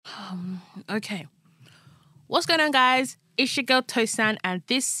Okay. What's going on, guys? It's your girl Tosan, and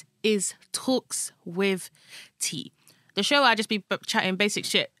this is Talks with T, the show where I just be chatting basic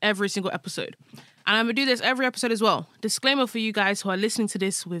shit every single episode. And I'm going to do this every episode as well. Disclaimer for you guys who are listening to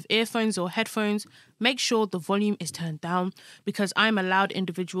this with earphones or headphones, make sure the volume is turned down because I'm a loud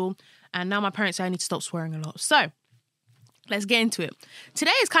individual and now my parents say I need to stop swearing a lot. So, let's get into it.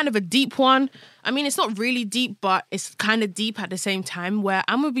 Today is kind of a deep one. I mean, it's not really deep, but it's kind of deep at the same time, where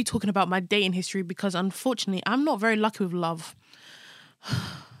I'm going to be talking about my dating history because unfortunately, I'm not very lucky with love.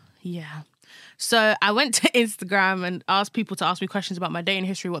 Yeah. So I went to Instagram and asked people to ask me questions about my dating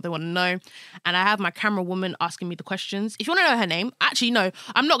history, what they want to know. And I have my camera woman asking me the questions. If you want to know her name, actually, no,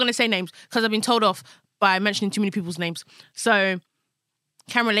 I'm not going to say names because I've been told off by mentioning too many people's names. So,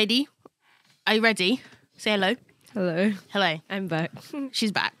 camera lady, are you ready? Say hello. Hello. Hello. I'm back.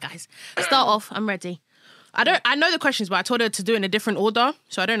 She's back, guys. Start off. I'm ready. I know the questions, but I told her to do it in a different order.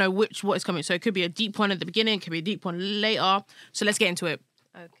 So I don't know what is coming. So it could be a deep one at the beginning. It could be a deep one later. So let's get into it.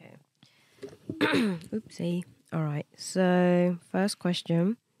 Okay. Oopsie. All right. So, first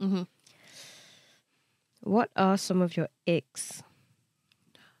question. Mm-hmm. What are some of your icks?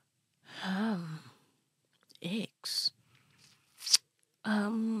 Icks.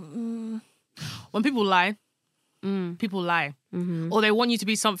 When people lie, people lie. Mm-hmm. Or they want you to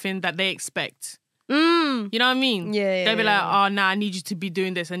be something that they expect. Mm. You know what I mean? Yeah. They'll be like, oh, nah, I need you to be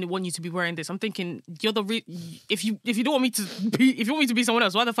doing this and they want you to be wearing this. I'm thinking, you're the if you don't want me to be, if you want me to be someone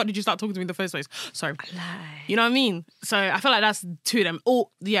else, why the fuck did you start talking to me in the first place? Sorry. Lie. You know what I mean? So I feel like that's two of them. Or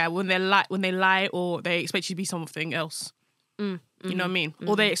yeah, when they lie or they expect you to be something else. You know what I mean?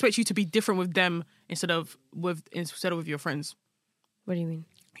 Or they expect you to be different with them instead of with your friends. What do you mean?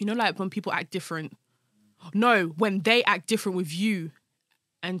 You know, like when people act different. No, when they act different with you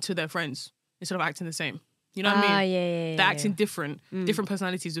and to their friends instead of acting the same. You know what I mean? Yeah. They're acting different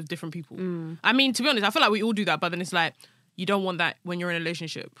personalities with different people. I mean, to be honest, I feel like we all do that, but then it's like, you don't want that when you're in a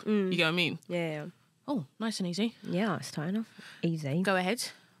relationship. You get what I mean? Yeah. Oh, nice and easy. Yeah, it's starting off easy. Go ahead.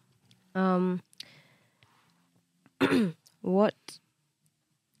 What?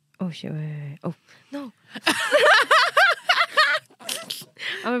 Oh, shit. Wait. Oh, no.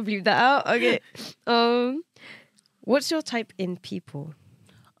 I'm gonna bleep that out. Okay. What's your type in people?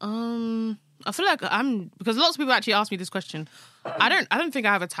 I feel like because lots of people actually ask me this question. I don't think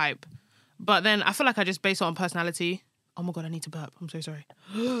I have a type, but then I feel like I just base it on personality. Oh my God, I need to burp. I'm so sorry.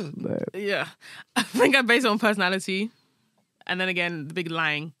 Yeah. I think I base it on personality. And then again, the big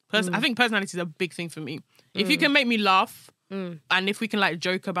lying. I think personality is a big thing for me. If you can make me laugh, and if we can like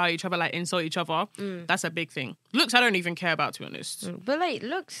joke about each other, like insult each other, that's a big thing. Looks, I don't even care about, to be honest. But like,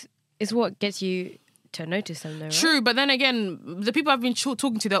 looks is what gets you to notice them, though, right? True, but then again, the people I've been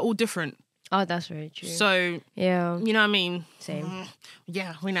talking to, they're all different. Oh, that's very true. So, yeah, you know what I mean? Same.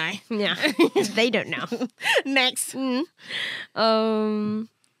 Yeah, we know. Yeah, they don't know. Next.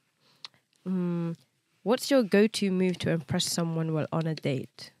 What's your go-to move to impress someone while on a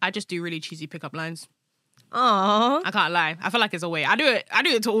date? I just do really cheesy pickup lines. Aww. I can't lie. I feel like it's a way. I do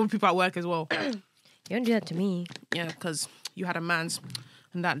it to all the people at work as well. You don't do that to me. Yeah, because you had a man's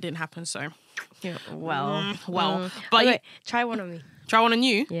and that didn't happen, so. Yeah. Well. But wait, try one on me. Try one on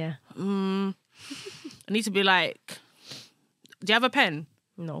you? Yeah. I need to be like, do you have a pen?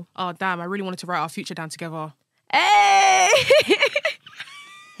 No. Oh, damn, I really wanted to write our future down together. Hey!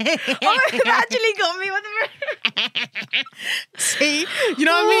 Oh, you actually got me. What the See? You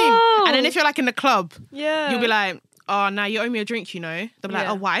know what I mean? And then if you're like in the club, yeah, you'll be like, oh, now you owe me a drink, you know? They'll be like,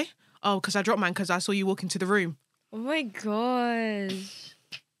 Yeah. oh, why? Oh, because I dropped mine because I saw you walk into the room. oh my gosh.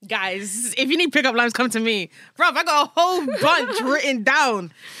 Guys, if you need pickup lines, come to me. Bruv, I got a whole bunch written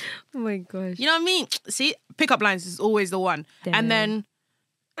down. Oh my gosh. You know what I mean? See, pickup lines is always the one. Damn. And then,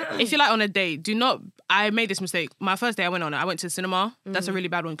 if you're like on a date, I made this mistake. My first day I went to the cinema. That's a really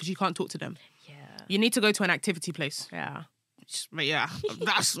bad one because you can't talk to them. Yeah. You need to go to an activity place. Yeah. But yeah,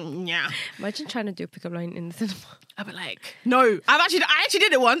 yeah. Imagine trying to do a pickup line in the cinema. I'd be like, no. I actually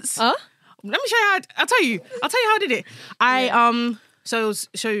did it once. Huh? Let me show you how. I'll tell you how I did it. So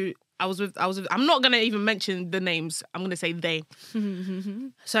I was with. I'm not gonna even mention the names. I'm gonna say they.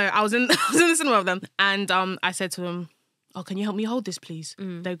 So I was in the cinema with them, and I said to them, "Oh, can you help me hold this, please?"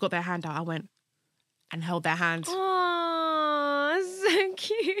 They got their hand out. I went and held their hand. Oh, so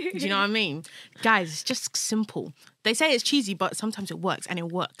cute. Do you know what I mean, guys? It's just simple. They say it's cheesy, but sometimes it works, and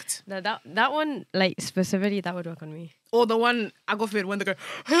it worked. No, that one, like specifically, that would work on me. Or the one I got feared when they go.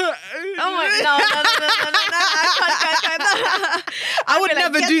 Oh my no! I can't. I would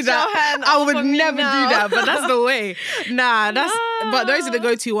never do that. I would never do that, but that's the way. Nah, but those are the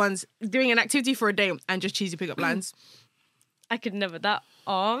go-to ones. Doing an activity for a day and just cheesy pickup lines. I could never.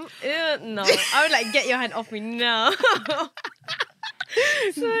 arm. Ew, no. I would like get your hand off me now.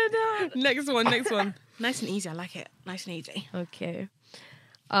 So no. Next one. Nice and easy. I like it. Nice and easy. Okay.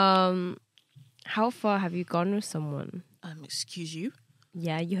 How far have you gone with someone? Excuse you.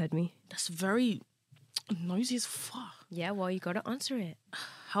 Yeah, you heard me. That's very noisy as fuck. Yeah, well, you gotta answer it.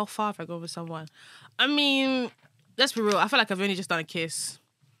 How far have I gone with someone? I mean, let's be real. I feel like I've only just done a kiss.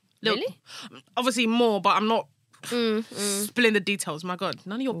 Really? Obviously more, but I'm not spilling the details. My God,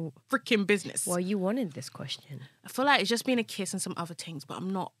 none of your freaking business. Well, you wanted this question. I feel like it's just been a kiss and some other things, but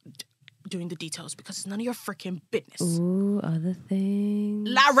I'm not doing the details because it's none of your freaking business. Ooh, other things.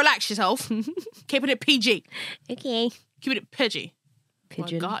 Relax yourself. Keeping it PG. Okay. Keeping it PG.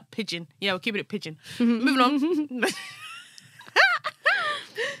 Pigeon. Oh my God, pigeon. Yeah, we're keeping it pigeon. Moving on.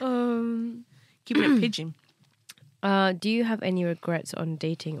 Keeping it pigeon. Do you have any regrets on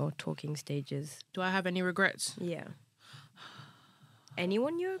dating or talking stages? Do I have any regrets? Yeah.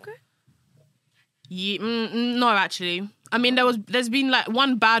 Anyone you regret? Yeah, no, actually. I mean, there's been like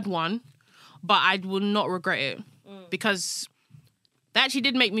one bad one, but I will not regret it because they actually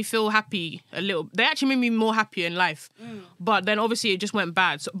did make me feel happy a little. They actually made me more happier in life. But then obviously it just went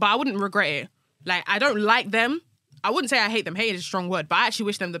bad. So, but I wouldn't regret it. Like, I don't like them. I wouldn't say I hate them. Hate is a strong word, but I actually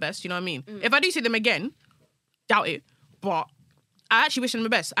wish them the best. You know what I mean? If I do see them again, doubt it. But I actually wish them the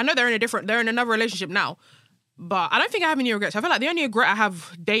best. I know they're in another relationship now, but I don't think I have any regrets. I feel like the only regret I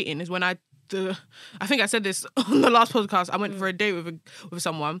have dating is when I think I said this on the last podcast. I went for a date with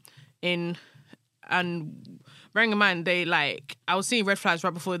someone and bearing in mind I was seeing red flags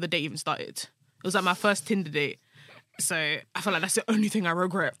right before the date even started. It was like my first Tinder date. So I feel like that's the only thing I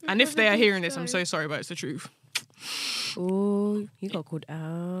regret. And if they are hearing this, I'm so sorry, but it's the truth. Oh, you got called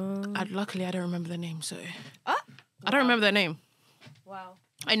out. Luckily, I don't remember their name, so... I don't remember their name. Wow.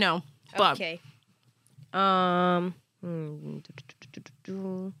 I know, but... Okay. Oh,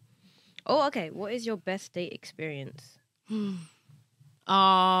 okay. What is your best date experience? The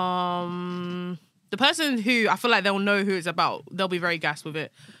person who... I feel like they'll know who it's about. They'll be very gassed with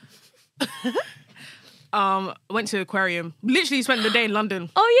it. Went to aquarium. Literally spent the day in London.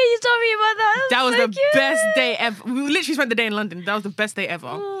 Oh yeah, you told me about that. That was so the cute. best day ever. We literally spent the day in London. That was the best day ever.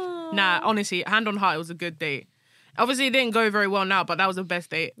 Oh. Nah, honestly, hand on heart, it was a good date. Obviously, it didn't go very well now, but that was the best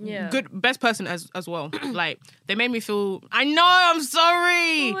date. Yeah. Good, best person as well. Like, they made me feel... I know, I'm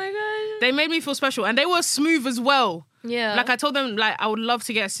sorry. Oh my god. They made me feel special. And they were smooth as well. Yeah. Like, I told them, like, I would love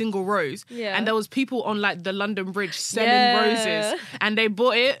to get a single rose. Yeah. And there was people on, like, the London Bridge selling Yeah. roses. And they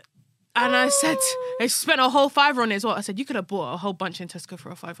bought it. And I said, they spent a whole £5 on it as well. I said, you could have bought a whole bunch in Tesco for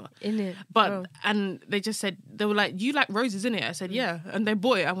a £5. In it. But, Oh. and they just said, they were like, you like roses, innit? I said, yeah. And they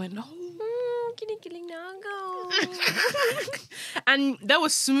bought it. I went, no. Killing now go. And that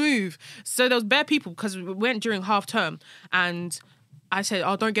was smooth. So there was bare people because we went during half term and I said,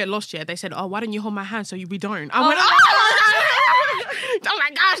 oh, don't get lost yet. They said, oh, why don't you hold my hand so we don't? I went, oh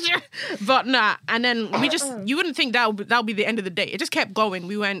my gosh. But nah. And then we just, you wouldn't think that'll be the end of the day. It just kept going.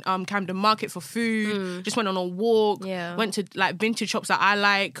 We went Camden Market for food, just went on a walk, Yeah. went to like vintage shops that I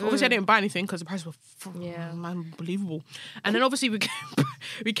like. Obviously I didn't buy anything because the price was unbelievable. And then obviously we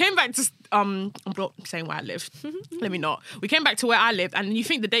came back to, I'm not saying where I lived. Let me not. We came back to where I lived and you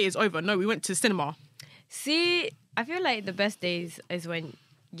think the day is over. No, we went to cinema. See, I feel like the best days is when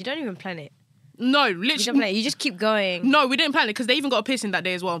you don't even plan it. No, You don't literally. plan it. You just keep going. No, we didn't plan it because they even got a piercing that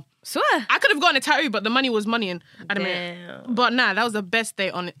day as well. Swear. I could have gotten a tattoo, but the money was money and I didn't. Damn. But nah, that was the best day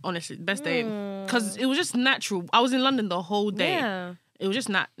honestly, best day because it was just natural. I was in London the whole day. Yeah. It was just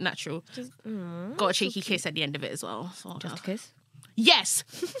natural. Got a cheeky kiss at the end of it as well. So, Just a kiss. yes,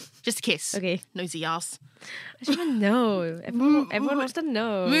 just a kiss. Okay. Nosy ass. I just want to know. Everyone wants to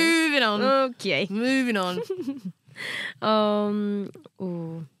know. Moving on. Okay. Moving on.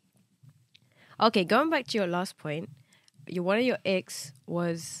 Ooh. Okay, going back to your last point, one of your ex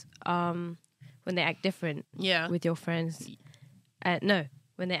was when they act different Yeah. with your friends. No,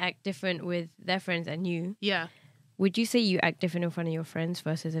 when they act different with their friends and you. Yeah. Would you say you act different in front of your friends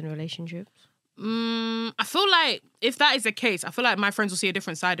versus in relationships? I feel like if that is the case, I feel like my friends will see a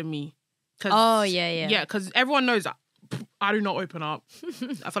different side of me. Oh, yeah. Yeah, because everyone knows that I do not open up.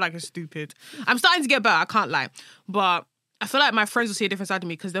 I feel like it's stupid. I'm starting to get better, I can't lie. But I feel like my friends will see a different side of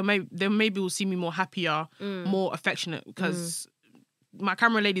me because they maybe will see me more happier, more affectionate. Because my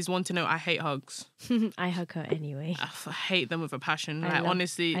camera ladies want to know I hate hugs. I hug her anyway. I hate them with a passion.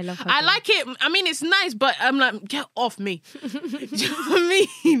 Honestly, I love I hugging. like it. I mean, it's nice, but I'm like, get off me. Do you know what I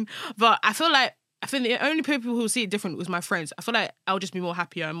mean? But I feel like I think the only people who see it different was my friends. I feel like I'll just be more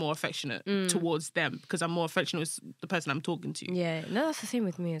happier and more affectionate towards them because I'm more affectionate with the person I'm talking to. Yeah, no, that's the same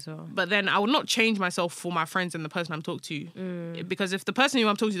with me as well. But then I would not change myself for my friends and the person I'm talking to. Because if the person who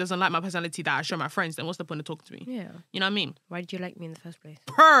I'm talking to doesn't like my personality that I show my friends, then what's the point of talking to me? Yeah. You know what I mean? Why did you like me in the first place?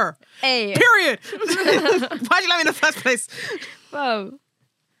 Period. Why'd you like me in the first place? Wow.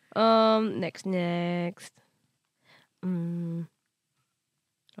 Next.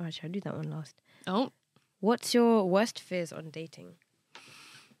 Oh, actually, I'll do that one last. Oh. What's your worst fears on dating?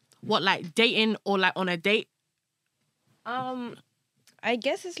 What, like dating or like on a date? I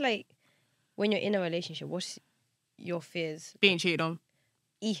guess it's like when you're in a relationship, what's your fears? Being cheated on.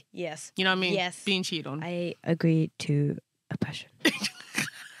 Yes. You know what I mean? Yes. Being cheated on. I agree to a passion.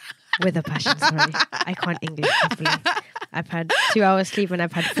 With a passion, sorry. I can't English properly. I've had 2 hours sleep and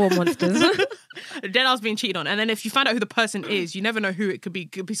I've had 4 monsters. Then I was being cheated on. And then if you find out who the person is, you never know who it could be.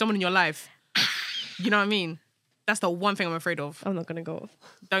 It could be someone in your life. You know what I mean? That's the one thing I'm afraid of. I'm not going to go off.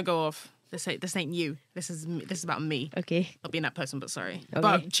 Don't go off. This ain't you. This is about me. Okay. Not being that person, but sorry. Okay.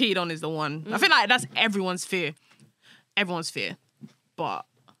 But cheated on is the one. I feel like that's everyone's fear. Everyone's fear. But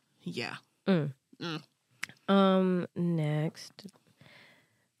yeah. Next.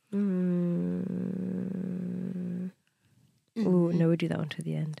 Ooh, no, we'll do that one to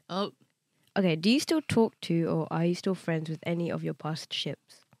the end. Oh. Okay, do you still talk to or are you still friends with any of your past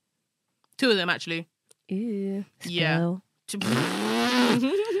ships? 2 of them, actually. Ooh, Yeah. spell.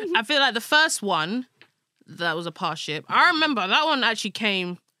 I feel like the first one, that was a past ship. I remember that one actually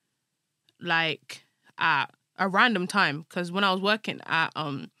came like at a random time because when I was working at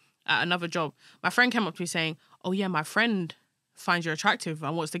another job, my friend came up to me saying, "Oh yeah, my friend finds you attractive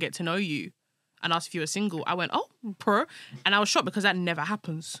and wants to get to know you and asked if you were single." I went, "Oh, per," and I was shocked because that never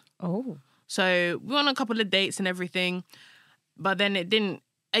happens. Oh. So we went on a couple of dates and everything, but then it didn't.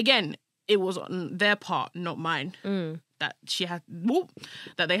 Again, it was on their part, not mine. That she had,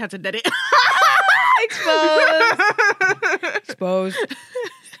 that they had to dead it. Exposed.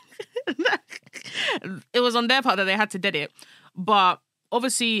 It was on their part that they had to dead it. But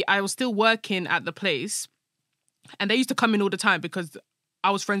obviously, I was still working at the place, and they used to come in all the time because I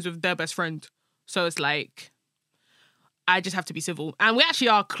was friends with their best friend. So it's like, I just have to be civil. And we actually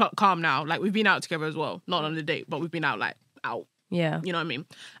are calm now. Like, we've been out together as well. Not on a date, but we've been out, like, out. Yeah. You know what I mean?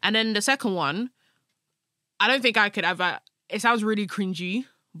 And then the second one, I don't think I could ever... It sounds really cringy,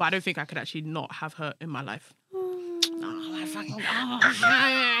 but I don't think I could actually not have her in my life. Oh, my fucking...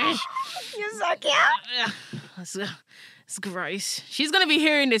 Oh, You're so cute. it's gross. She's going to be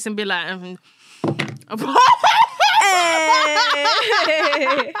hearing this and be like... I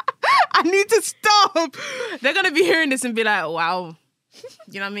need to stop. They're going to be hearing this and be like, wow.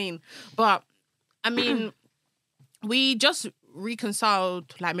 You know what I mean? But, I mean, we just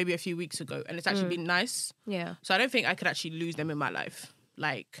reconciled like maybe a few weeks ago and it's actually been nice. Yeah. So I don't think I could actually lose them in my life.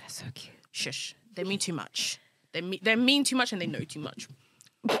 Like, That's so cute. Shush. They mean too much. They mean too much and they know too much.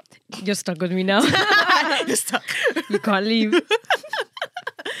 You're stuck with me now. You're stuck. You can't leave.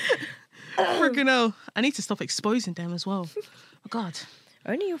 Freaking hell. I need to stop exposing them as well. Oh, God.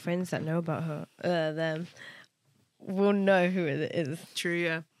 Only your friends that know about her, them, will know who it is. True,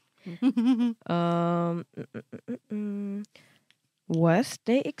 yeah. Worst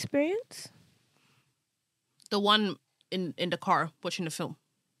date experience? The one in the car watching the film.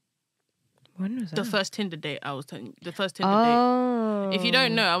 When was that? The first Tinder date I was telling you. The first Tinder date. If you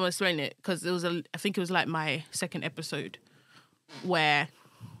don't know, I'm going to explain it because I think it was like my second episode where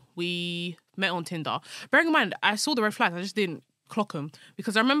we met on Tinder. Bearing in mind, I saw the red flags. I just didn't clock them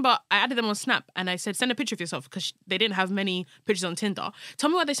because I remember I added them on Snap and I said, send a picture of yourself because they didn't have many pictures on Tinder. Tell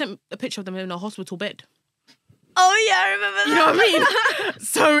me why they sent a picture of them in a hospital bed. Oh, yeah, I remember that. You know what I mean?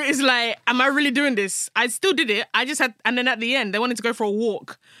 So it's like, am I really doing this? I still did it. I just had, and then at the end, they wanted to go for a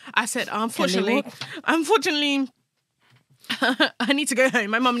walk. I said, unfortunately, I need to go home.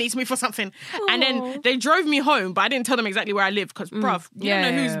 My mum needs me for something. Aww. And then they drove me home, but I didn't tell them exactly where I live because, bruv, you don't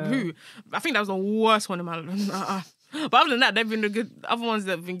know who's who. I think that was the worst one in my life. But other than that, they've been the good, other ones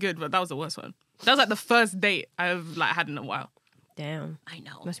that have been good, but that was the worst one. That was like the first date I've like had in a while. Damn. I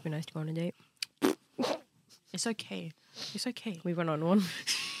know. Must be nice to go on a date. It's okay. It's okay. We went on one.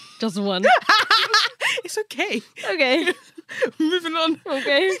 Just one. It's okay. Okay. Moving on.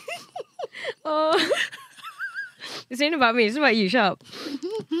 Okay. This ain't about me. It's about you. Shut up.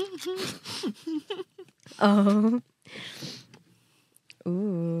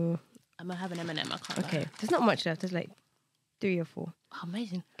 Ooh. I'm gonna have an M&M. I can't. Okay. There's not much left. There's like 3 or 4. Oh,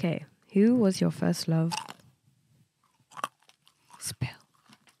 amazing. Okay. Who was your first love? Spill.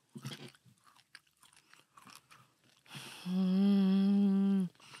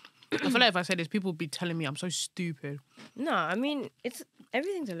 I feel like if I say this, people would be telling me I'm so stupid. No, I mean,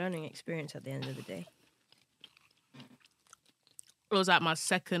 everything's a learning experience at the end of the day. It was like my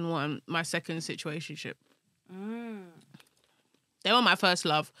second situationship. They were my first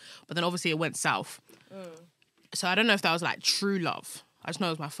love, but then obviously it went south. So I don't know if that was like true love. I just know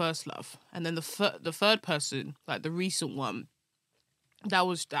it was my first love. And then the third person, like the recent one, that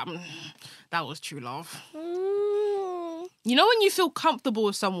was true love. You know when you feel comfortable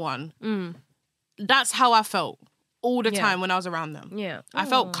with someone? That's how I felt all the time when I was around them. Yeah. I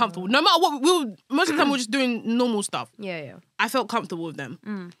felt comfortable. No matter what, most of the time we were just doing normal stuff. Yeah. I felt comfortable with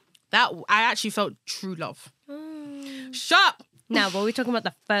them. That I actually felt true love. Shut up! Now, but we're talking about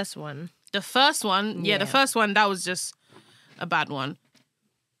the first one. The first one, the first one, that was just a bad one.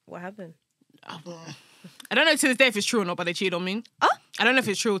 What happened? I don't know to this day if it's true or not, but they cheated on me. Oh? I don't know if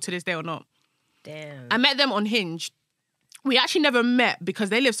it's true to this day or not. Damn. I met them on Hinge. We actually never met because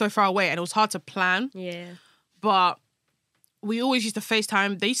they live so far away and it was hard to plan. Yeah. But we always used to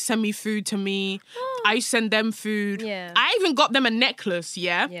FaceTime. They used to send me food to me. I used to send them food. Yeah. I even got them a necklace,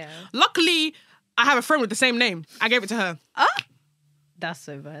 yeah? Luckily, I have a friend with the same name. I gave it to her. That's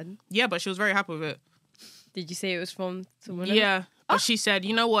so bad. Yeah, but she was very happy with it. Did you say it was from someone else? Yeah. But she said,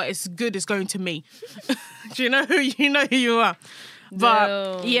 you know what? It's good it's going to me. Do you know who you are?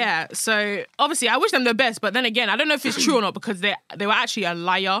 But yeah, so obviously I wish them the best, but then again, I don't know if it's true or not because they were actually a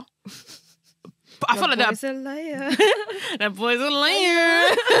liar. But I feel like Boy's a liar. that boy's a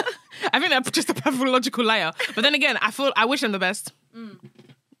liar. I think they're just a pathological liar. But then again, I wish them the best.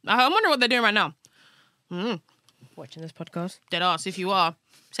 I wonder what they're doing right now. Watching this podcast. Dead ass. If you are,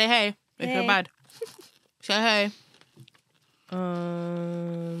 say hey. If you're bad, say hey.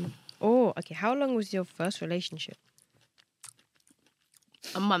 Oh, okay. How long was your first relationship?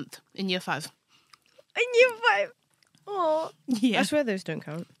 A month in year 5. In year 5. Oh, Yeah. I swear those don't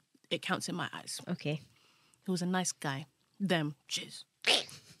count. It counts in my eyes. Okay. He was a nice guy. Them. Cheers.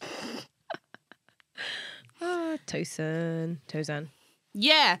 Tozan.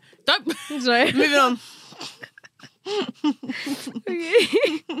 Yeah. Don't. Sorry. Moving on.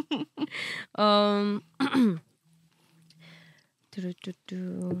 Okay.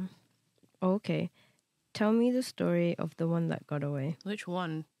 Okay. Tell me the story of the one that got away. Which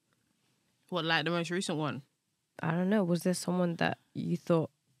one? What, like the most recent one? I don't know. Was there someone that you thought...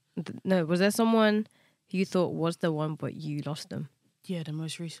 No, was there someone you thought was the one, but you lost them? Yeah, the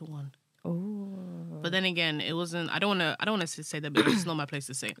most recent one. Oh. But then again, it wasn't... I don't want to say that because it's not my place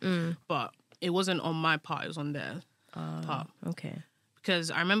to say. But it wasn't on my part. It was on their part. Okay.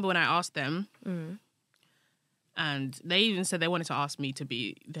 Because I remember when I asked them, and they even said they wanted to ask me to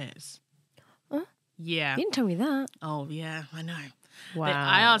be theirs. Huh? Yeah. You didn't tell me that. Oh, yeah, I know. Wow.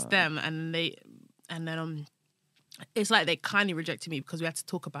 I asked them, and then it's like they kindly rejected me because we had to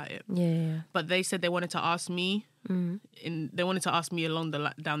talk about it. Yeah. But they said they wanted to ask me, they wanted to ask me along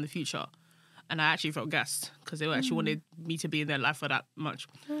down the future, and I actually felt gassed because they actually wanted me to be in their life for that much.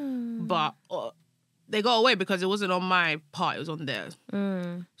 But they got away because it wasn't on my part; it was on theirs.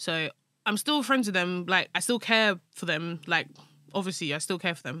 So I'm still friends with them. Like I still care for them. Like obviously, I still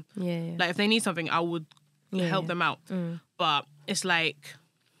care for them. Yeah. Like if they need something, I would help them out. But it's like.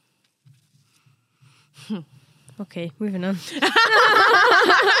 Okay, moving on.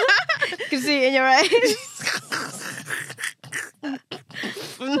 Can see it in your eyes.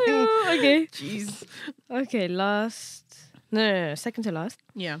 Okay. Jeez. Okay, last. No, second to last.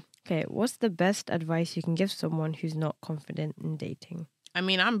 Yeah. Okay, what's the best advice you can give someone who's not confident in dating? I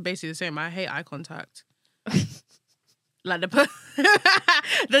mean, I'm basically the same. I hate eye contact. Like the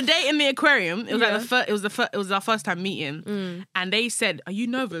date in the aquarium. It was like it was our first time meeting, and they said, "Are you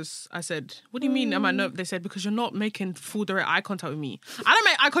nervous?" I said, "What do you mean? Am I nervous?" They said, "Because you're not making full direct eye contact with me. I don't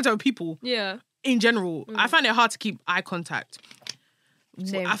make eye contact with people Yeah. in general. I find it hard to keep eye contact.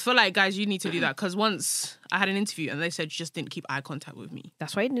 Same. I feel like guys, you need to do that because once I had an interview and they said you just didn't keep eye contact with me.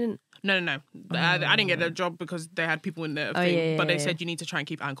 That's why you didn't. No. I didn't get the job because they had people in there thing, yeah, but they yeah. said you need to try and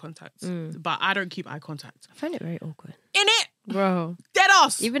keep eye contact. But I don't keep eye contact. I find it very awkward. In it, Bro. dead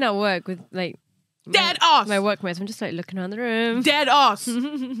ass. Even at work with like Dead ass. my workmates, I'm just like looking around the room. Dead ass.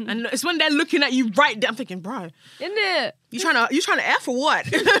 And it's when they're looking at you right there. I'm thinking, bro, Isn't it? you trying to F for what?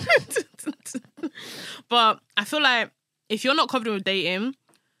 But I feel like if you're not confident with dating,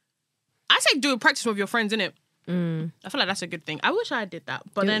 I say do a practice with your friends, innit? I feel like that's a good thing. I wish I did that.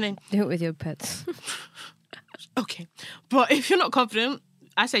 But then Do it with your pets. okay. But if you're not confident,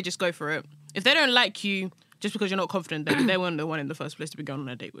 I say just go for it. If they don't like you just because you're not confident, then they weren't the one in the first place to be going on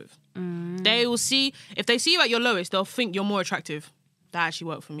a date with. They will see, if they see you at your lowest, they'll think you're more attractive. That actually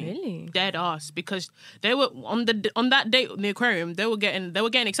worked for me. Really? Dead ass, because they were on that date in the aquarium. They were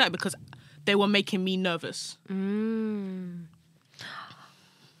getting excited because they were making me nervous.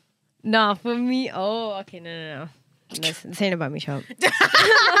 No, for me. Oh, okay. No. This ain't about me, Sharp. I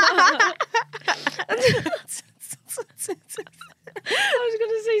was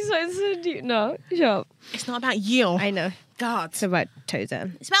gonna say something so deep. No, Sharp. It's not about you. I know. God. It's about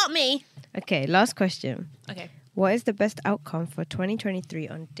Tozan. It's about me. Okay, last question. Okay. What is the best outcome for 2023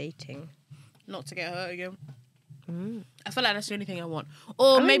 on dating? Not to get hurt again. I feel like that's the only thing I want.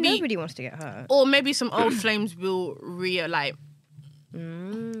 Or maybe nobody wants to get hurt. Or maybe some old flames will realight.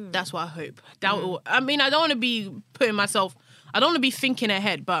 That's what I hope. That will, I mean, I don't want to be putting myself. I don't want to be thinking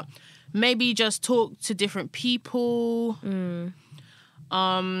ahead, but maybe just talk to different people.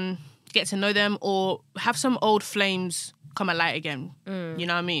 Get to know them, or have some old flames come alight again. You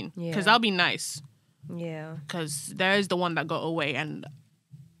know what I mean? Because that'll be nice. Yeah. Because there is the one that got away, and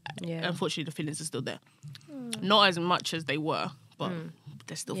unfortunately the feelings are still there. Not as much as they were, but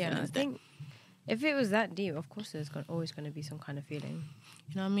there's still feelings I there. think if it was that deep, of course there's always going to be some kind of feeling.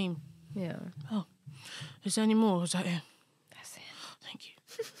 You know what I mean? Yeah. Oh, is there any more? Or is that it? That's it. Thank you.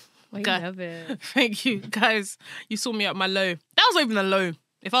 Well, you God. love it. Thank you, guys. You saw me at my low. That was not even a low.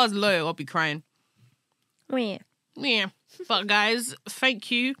 If I was low, I'd be crying. Yeah. But guys, thank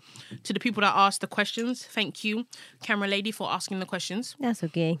you to the people that asked the questions. Thank you, camera lady, for asking the questions. That's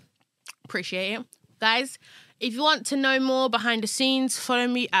okay. Appreciate it. Guys, if you want to know more behind the scenes, follow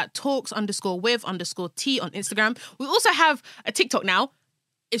me at talks_with_T on Instagram. We also have a TikTok now.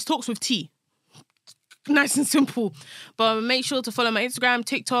 It's Talks with T. Nice and simple. But make sure to follow my Instagram,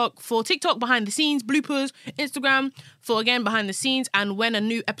 TikTok, for TikTok behind the scenes, bloopers, Instagram for, again, behind the scenes, and when a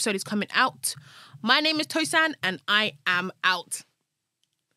new episode is coming out. My name is Tosan, and I am out.